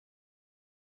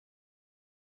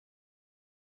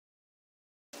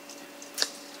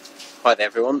Hi there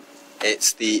everyone,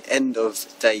 it's the end of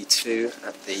day 2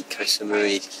 at the Koh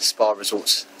Samui Spa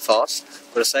Resorts fast.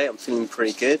 I've got to say I'm feeling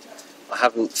pretty good. I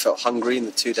haven't felt hungry in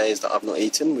the 2 days that I've not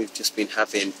eaten. We've just been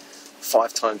having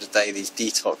 5 times a day these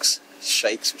DETOX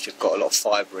shakes which have got a lot of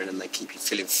fibre in and they keep you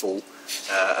feeling full,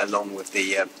 along with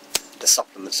the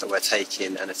supplements that we're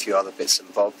taking and a few other bits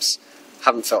and bobs.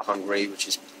 Haven't felt hungry, which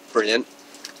is brilliant.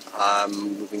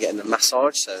 We've been getting a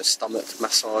massage, so a stomach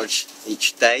massage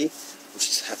each day, which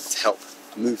is to help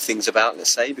move things about,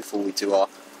 let's say, before we do our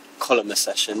Kalymnios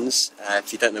sessions.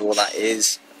 If you don't know what that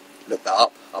is, look that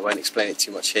up. I won't explain it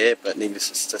too much here, but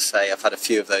needless to say, I've had a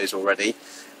few of those already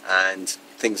and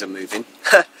things are moving.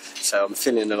 So I'm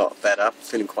feeling a lot better,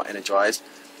 feeling quite energised.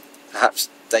 Perhaps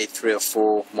day 3 or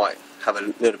 4 might have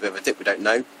a little bit of a dip, we don't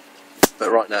know,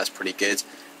 but right now it's pretty good.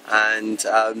 And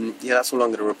yeah, that's all I'm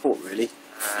going to report really.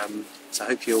 So I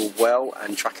hope you're well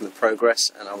and tracking the progress,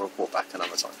 and I'll report back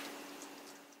another time.